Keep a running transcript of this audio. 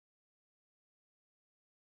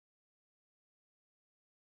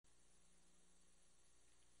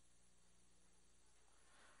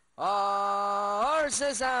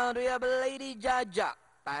Horses out, we have Lady Jaja.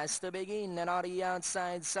 Pass to begin, and on the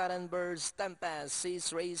outside, Sudden Burst, Tempest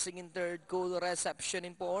is racing in third, Cool Reception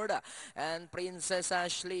in fourth, and Princess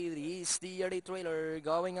Ashley is the early trailer.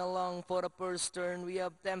 Going along for the first turn, we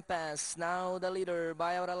have Tempest, now the leader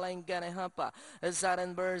by our line Ganehapa.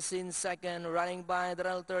 Sudden Burst in second, running by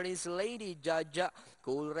the third is Lady Jaja.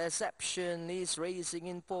 Cool Reception is racing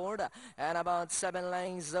in fourth, and about 7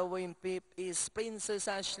 lengths away in fifth is Princess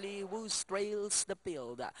Ashley, who trails the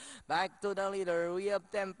field. Back to the leader, we have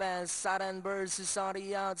Tempest. Sudden Burst is on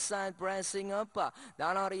the outside, pressing up.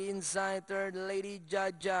 Down on the inside, third, Lady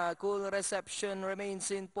Jaja. Cool Reception remains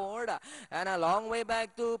in fourth, and a long way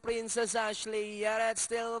back to Princess Ashley. Yeah, that's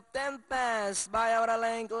still Tempest by our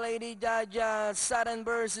length, Lady Jaja. Sudden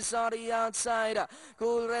Burst is on the outside.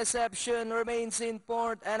 Cool Reception remains in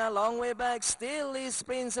fourth, and a long way back still is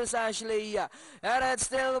Princess Ashley. And that's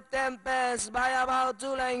still Tempest by about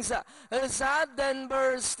 2 lengths. Sudden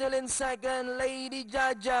Burst still in second, Lady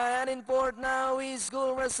Jaja, and in fourth now is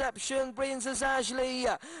Cool Reception, Princess Ashley,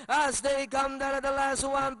 as they come down at the last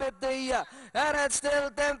 150. And that's still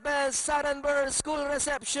Tempest, Sudden Burst, Cool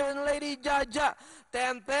Reception, Lady Jaja.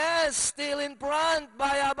 Tempest still in front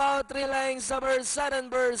by about 3 lengths over Sudden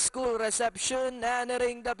Burst, Cool Reception, and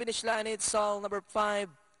nearing the finish line, it's all number 5,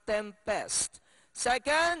 Tempest.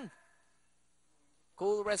 Second,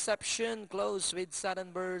 Cool Reception, close with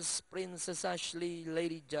Sudden Burst, Princess Ashley,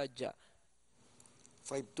 Lady Jaja.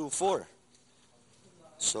 5-2-4.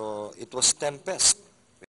 So it was Tempest